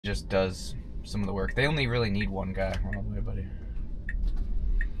just does some of the work. They only really need one guy. Run all the way, buddy.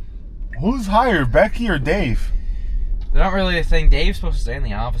 Who's higher, Becky or Dave? They're not really a thing. Dave's supposed to stay in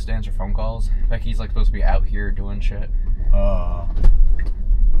the office to answer phone calls. Becky's like supposed to be out here doing shit.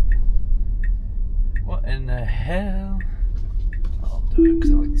 What in the hell? I'll do it because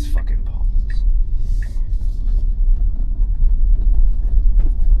I like these fucking balls.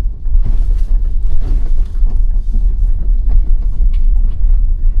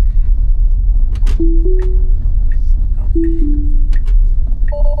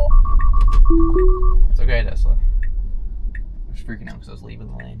 It's okay, Tesla. I was freaking out because I was leaving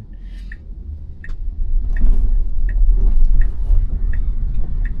the lane.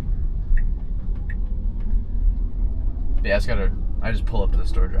 Yeah, I just pull up to the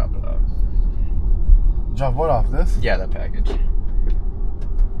store, drop it off. Drop what off? This? Yeah, that package.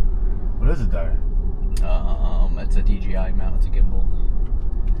 What is it there? It's a DJI mount, it's a gimbal.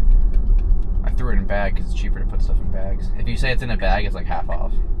 I threw it in a bag because it's cheaper to put stuff in bags. If you say it's in a bag, it's like half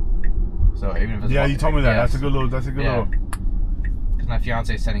off. So even if it's you told me that. Yes. That's a good little. Because my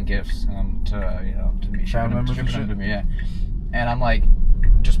fiance is sending gifts to me, shipping them to me. Yeah, and I'm like,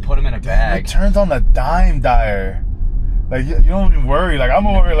 just put them in a bag. It turns on the dime dyer. Like you don't even worry. Like I'm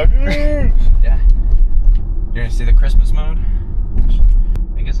over here like. Yeah. You're gonna see the Christmas mode.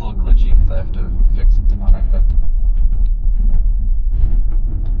 It gets a little glitchy because I have to fix something on it, but.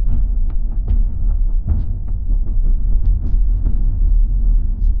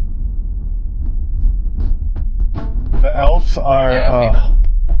 The elves are. Yeah,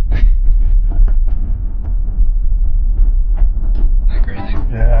 Isn't that crazy?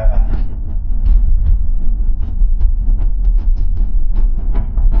 Yeah.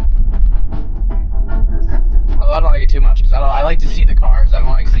 I don't like it too much because I like to see the cars. I don't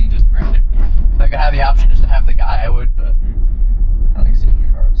like seeing just random. If I could have the option just to have the guy, I would, but I like seeing the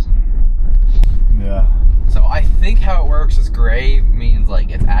cars. Yeah. So I think how it works is gray means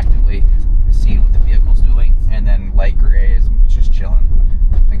like it's actively seeing what the vehicle's doing, and then light gray is just chilling.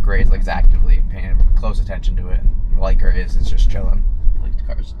 And gray is like it's actively paying close attention to it, and light gray is it's just chilling. Like the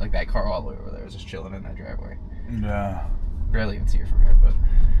cars, like that car all the way over there is just chilling in that driveway. Yeah. Barely even see her from here, but.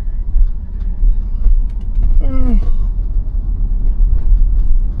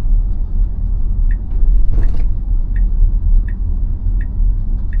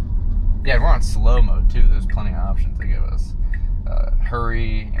 Yeah, we're on slow mode too. There's plenty of options they give us.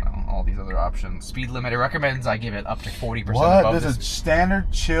 Hurry, all these other options. Speed limit, it recommends I give it up to 40% what? above There's a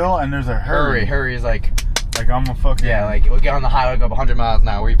standard, chill, and there's a hurry. Hurry is like I'm a fucking... Yeah, like we'll get on the highway, go up 100 miles an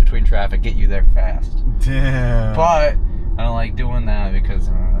hour, we're between traffic, get you there fast. Damn. But I don't like doing that because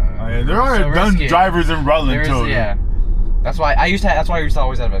there are done drivers in Rutland too. Yeah. That's why I used to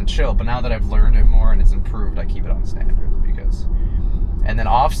always have it on chill, but now that I've learned it more and it's improved, I keep it on standard because. And then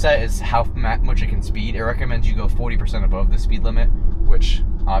offset is how much it can speed. It recommends you go 40% above the speed limit, which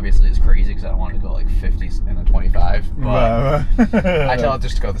obviously is crazy because I don't want to go like 50 and a 25. But I tell it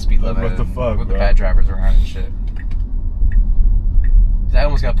just to go the speed limit. What the fuck, with the bad drivers around and shit. I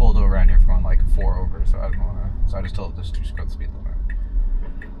almost got pulled over around here for going like 4 over, so I don't want to. So I just told it just go the speed limit.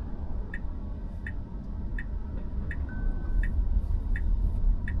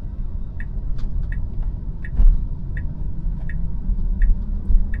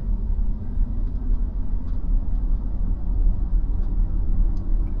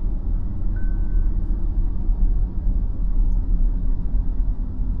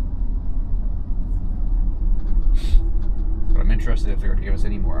 Interested if they're going to give us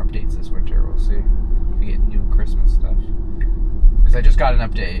any more updates this winter. We'll see if we get new Christmas stuff. Because I just got an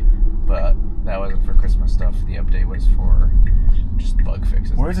update, but that wasn't for Christmas stuff. The update was for just bug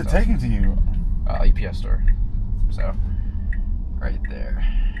fixes. Where is it taking to you? UPS store. So, right there.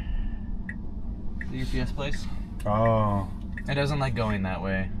 The UPS place. Oh. It doesn't like going that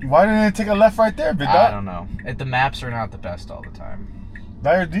way. Why didn't it take a left right there, big dog? I don't know. The maps are not the best all the time.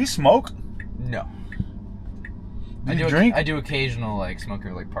 Do you smoke? No. Do you drink? I do occasional like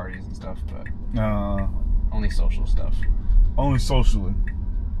smoker like parties and stuff, but only social stuff. Only socially.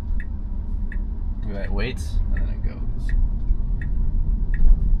 Look at that, it waits and then it goes.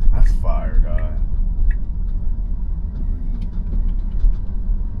 That's fire, guy.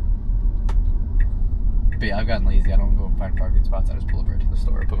 But yeah, I've gotten lazy. I don't go find parking spots. I just pull up right to the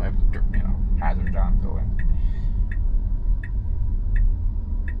store, put my hazard on, and go in.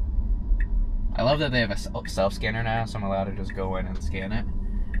 I love that they have a self-scanner now, so I'm allowed to just go in and scan it.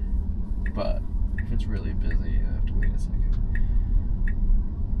 But if it's really busy, I have to wait a second.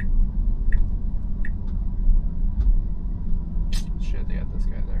 Shit, they got this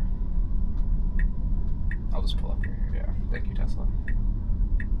guy there. I'll just pull up here. Yeah. Thank you, Tesla.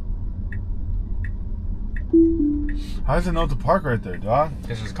 How does it know to park right there, dog?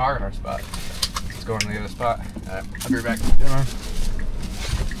 Because there's a car in our spot. Let's go in the other spot. Alright, I'll be right back. Yeah, man.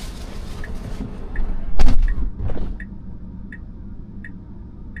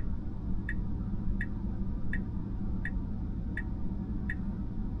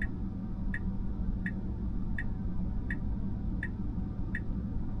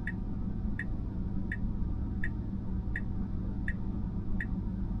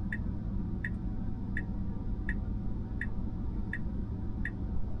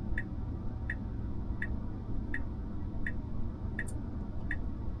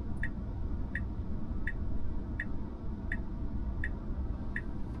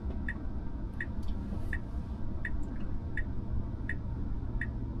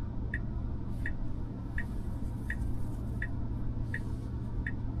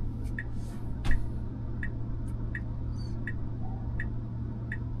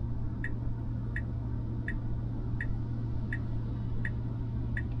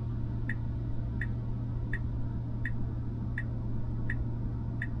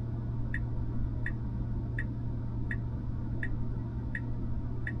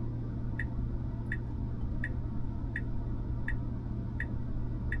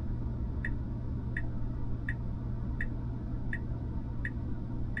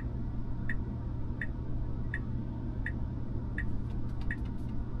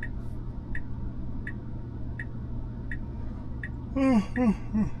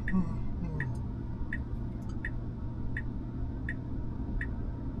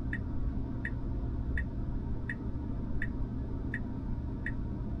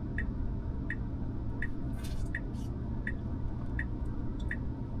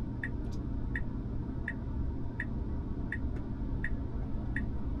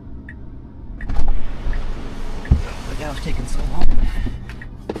 Yeah, it was taking so long.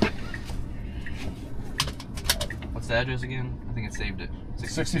 What's the address again? I think it saved it.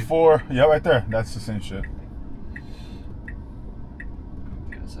 64. Yeah, right there. That's the same shit.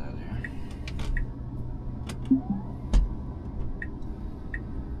 Get us out of here.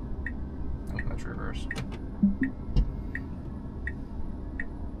 Oh, that's reverse.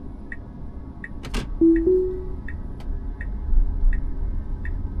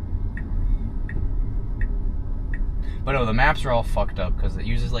 But no, the maps are all fucked up because it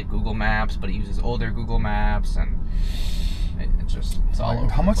uses like Google Maps, but it uses older Google Maps, and it's all over.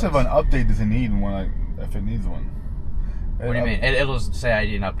 How much of an update does it need when, like, if it needs one? What do you mean? It'll say I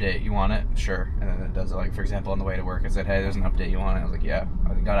need an update. You want it? Sure. And then it does it. Like, for example, on the way to work, it said, "Hey, there's an update. You want it?" I was like, "Yeah."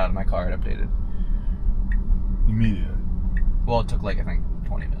 I got out of my car, it updated. Immediately. Well, it took like I think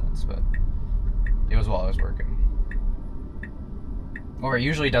 20 minutes, but it was while I was working. Or it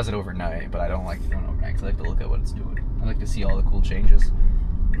usually does it overnight, but I don't like doing it overnight because I like to look at what it's doing. I like to see all the cool changes.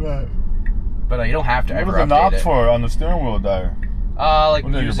 Right. But you don't have to ever update it. What are the knobs for on the steering wheel, Dyer? Like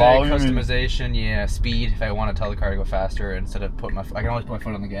What, music, volume, customization, yeah, speed. If I want to tell the car to go faster, instead of put I can always put my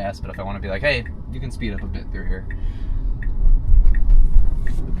foot on the gas. But if I want to be like, hey, you can speed up a bit through here.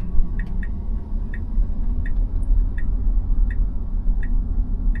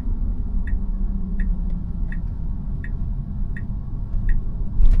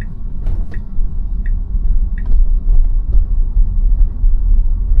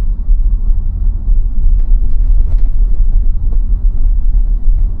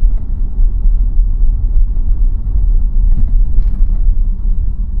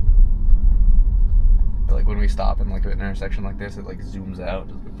 We stop in like an intersection like this, it like zooms out,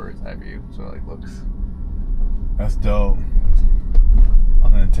 just a bird's eye view, so it like looks. That's dope.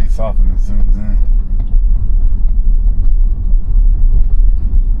 And then it takes off and it zooms in.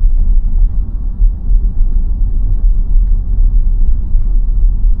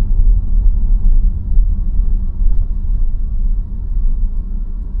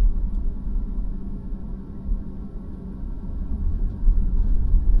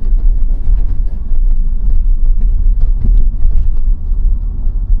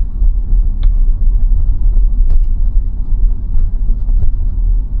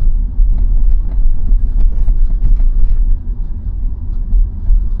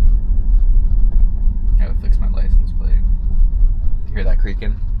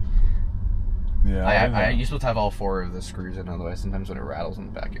 Creaking. Yeah, you're supposed to have all four of the screws in, otherwise sometimes when it rattles in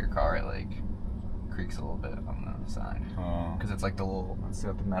the back of your car, it like creaks a little bit on the side. Because it's like it's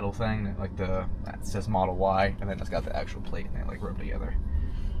got the metal thing, that, like that says Model Y, and then it's got the actual plate, and they like rub together.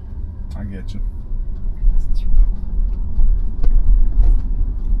 I get you.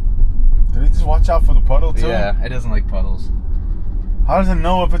 Did he just watch out for the puddle too? Yeah, it doesn't like puddles. How does it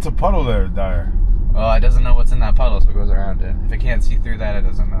know if it's a puddle there, Dyer? Well, it doesn't know what's in that puddle, so it goes around it. If it can't see through that, it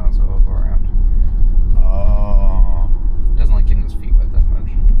doesn't know, so it'll go around. Oh.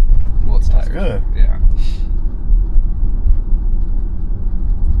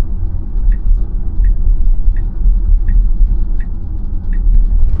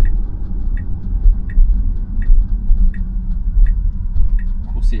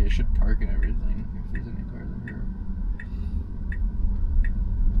 should park and everything if there's any cars in here.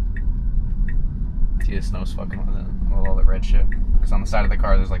 See, the snow's fucking with all the red shit. Because on the side of the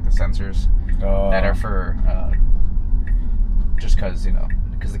car, there's like the sensors that are for just because, you know,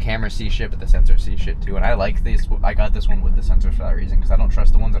 because the camera sees shit, but the sensors see shit too. And I like this. I got this one with the sensors for that reason, because I don't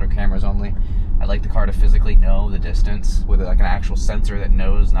trust the ones that are cameras only. I like the car to physically know the distance with like an actual sensor that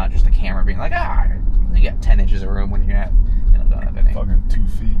knows, not just a camera being like, ah, you got 10 inches of room when you're at, you know, don't have any. Fucking 2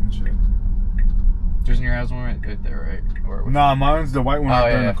 feet and shit. There's in your house one right there, right? Or nah, mine's the white one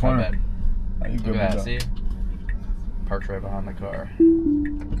right there in the corner. Look at that, see? Parks right behind the car.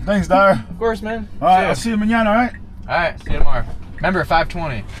 Thanks, Dyer. Of course, man. Alright, I'll see you mañana, alright? Alright, see you tomorrow. Remember,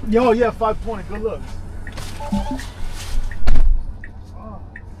 520. Yo, yeah, 520. Good looks.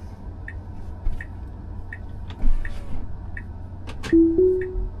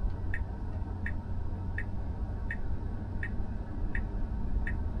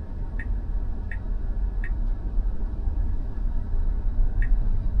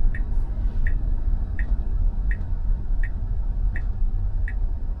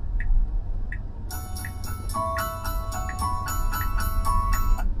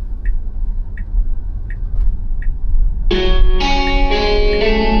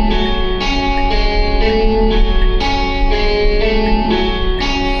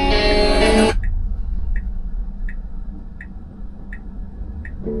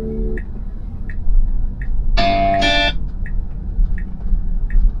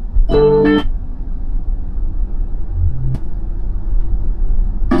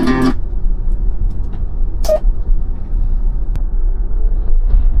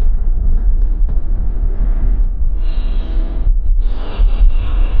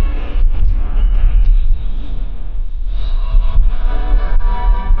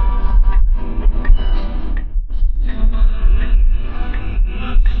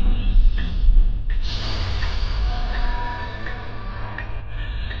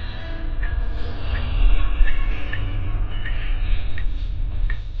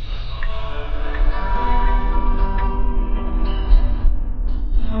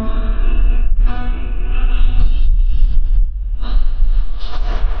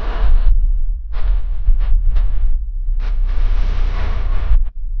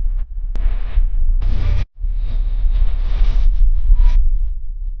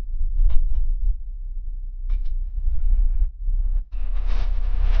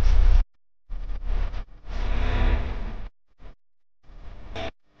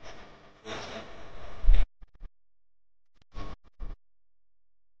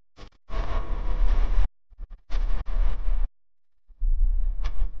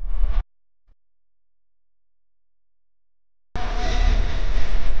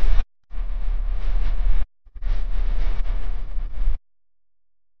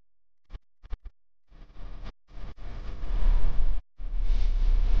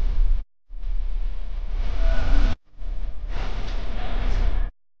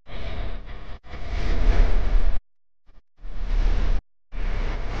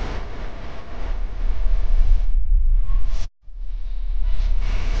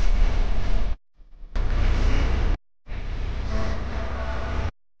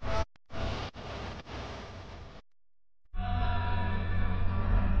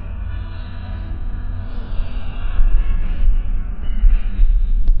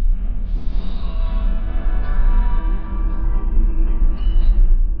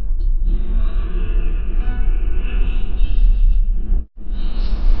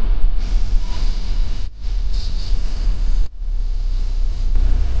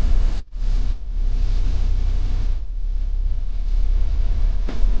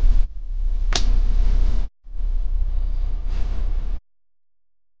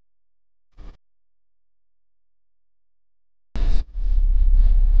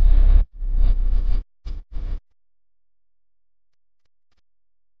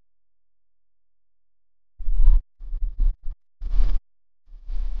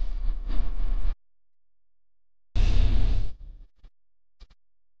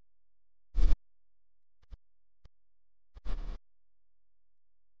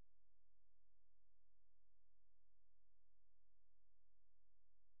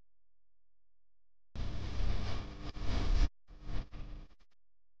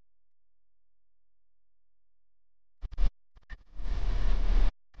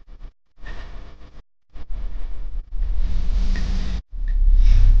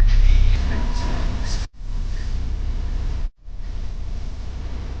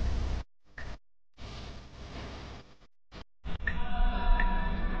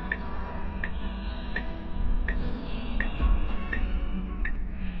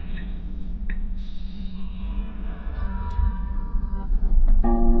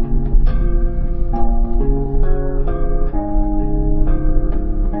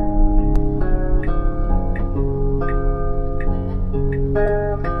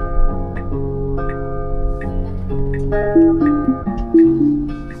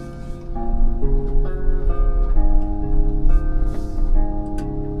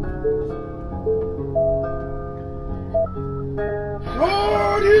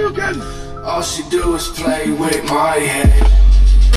 all she do is play with my head.